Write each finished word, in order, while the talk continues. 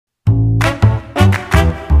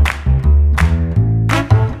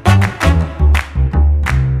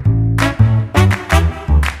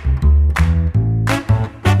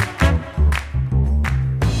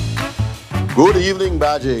evening,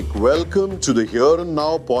 Magic. Welcome to the Here and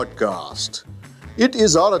Now podcast. It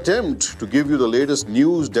is our attempt to give you the latest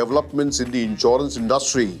news developments in the insurance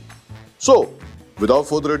industry. So, without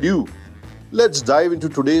further ado, let's dive into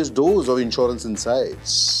today's dose of insurance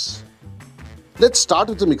insights. Let's start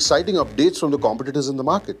with some exciting updates from the competitors in the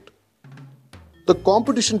market. The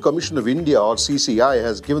Competition Commission of India, or CCI,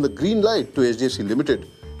 has given the green light to HDFC Limited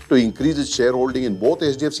to increase its shareholding in both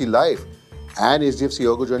HDFC Life and HDFC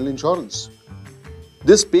ERGO General Insurance.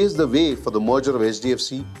 This paves the way for the merger of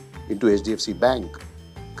HDFC into HDFC Bank,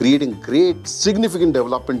 creating great significant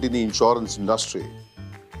development in the insurance industry.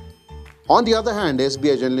 On the other hand,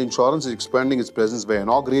 SBI General Insurance is expanding its presence by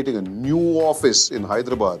inaugurating a new office in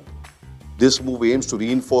Hyderabad. This move aims to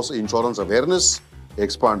reinforce insurance awareness,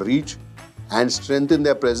 expand reach, and strengthen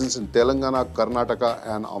their presence in Telangana,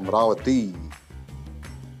 Karnataka, and Amravati.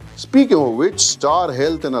 Speaking of which, Star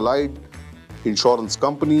Health and Allied Insurance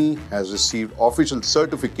Company has received official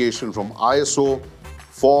certification from ISO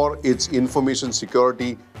for its Information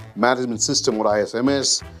Security Management System, or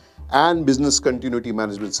ISMS, and Business Continuity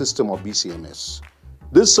Management System, or BCMS.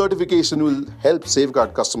 This certification will help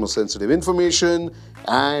safeguard customer-sensitive information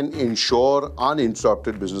and ensure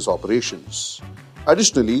uninterrupted business operations.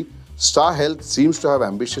 Additionally, Star Health seems to have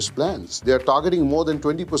ambitious plans. They are targeting more than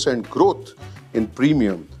 20% growth in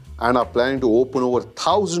premium and are planning to open over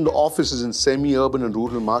 1,000 offices in semi-urban and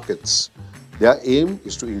rural markets. Their aim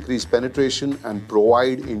is to increase penetration and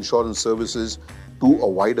provide insurance services to a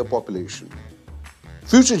wider population.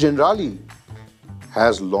 Future Generali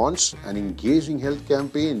has launched an engaging health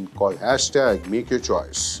campaign called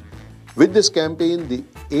 #MakeYourChoice. With this campaign, they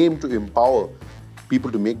aim to empower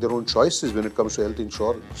people to make their own choices when it comes to health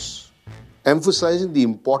insurance, emphasizing the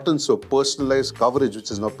importance of personalized coverage,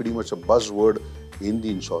 which is now pretty much a buzzword in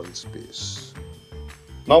the insurance space.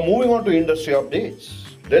 Now moving on to industry updates,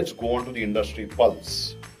 let's go on to the industry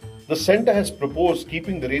pulse. The centre has proposed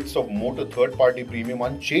keeping the rates of motor third-party premium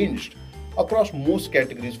unchanged across most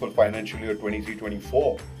categories for financial year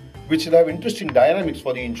 23-24, which will have interesting dynamics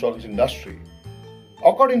for the insurance industry.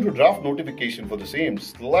 According to draft notification for the same,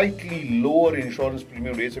 slightly lower insurance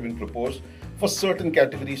premium rates have been proposed for certain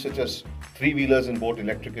categories such as three-wheelers and both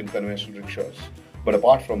electric and conventional rickshaws. But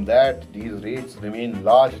apart from that, these rates remain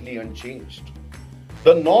largely unchanged.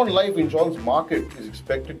 The non-life insurance market is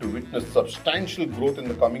expected to witness substantial growth in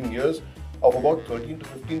the coming years of about 13 to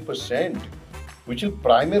 15%, which will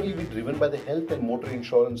primarily be driven by the health and motor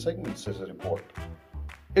insurance segments, says a report.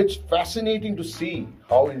 It's fascinating to see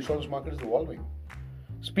how insurance market is evolving.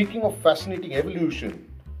 Speaking of fascinating evolution,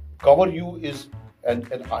 CoverU is an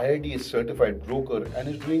IRDA certified broker and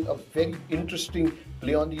is doing a very interesting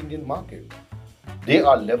play on the Indian market. They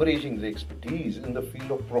are leveraging their expertise in the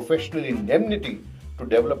field of professional indemnity to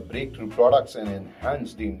develop breakthrough products and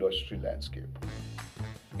enhance the industry landscape.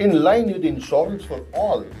 In line with Insurance for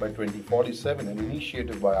All by 2047, an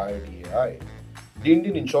initiative by IRDAI, the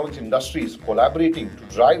Indian insurance industry is collaborating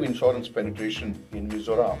to drive insurance penetration in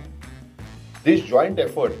Mizoram. This joint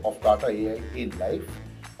effort of Tata AIA Life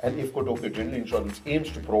and IFFCO Tokio General Insurance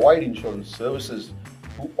aims to provide insurance services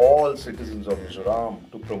to all citizens of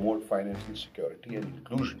Mizoram to promote financial security and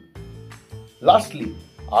inclusion. Lastly,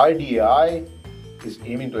 IRDAI is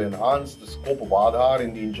aiming to enhance the scope of Aadhaar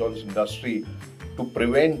in the insurance industry to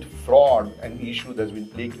prevent fraud, an issue that's been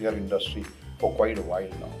plaguing our industry for quite a while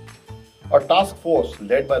now. A task force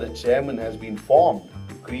led by the chairman has been formed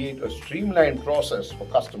to create a streamlined process for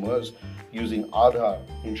customers using Aadhaar,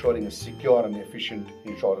 ensuring a secure and efficient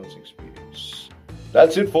insurance experience.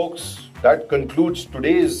 That's it, folks. That concludes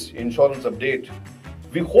today's insurance update.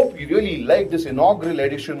 We hope you really liked this inaugural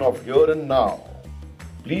edition of Here and Now.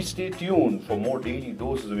 Please stay tuned for more daily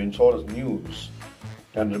doses of insurance news.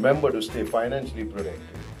 And remember to stay financially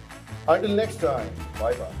protected. Until next time,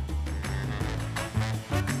 bye-bye.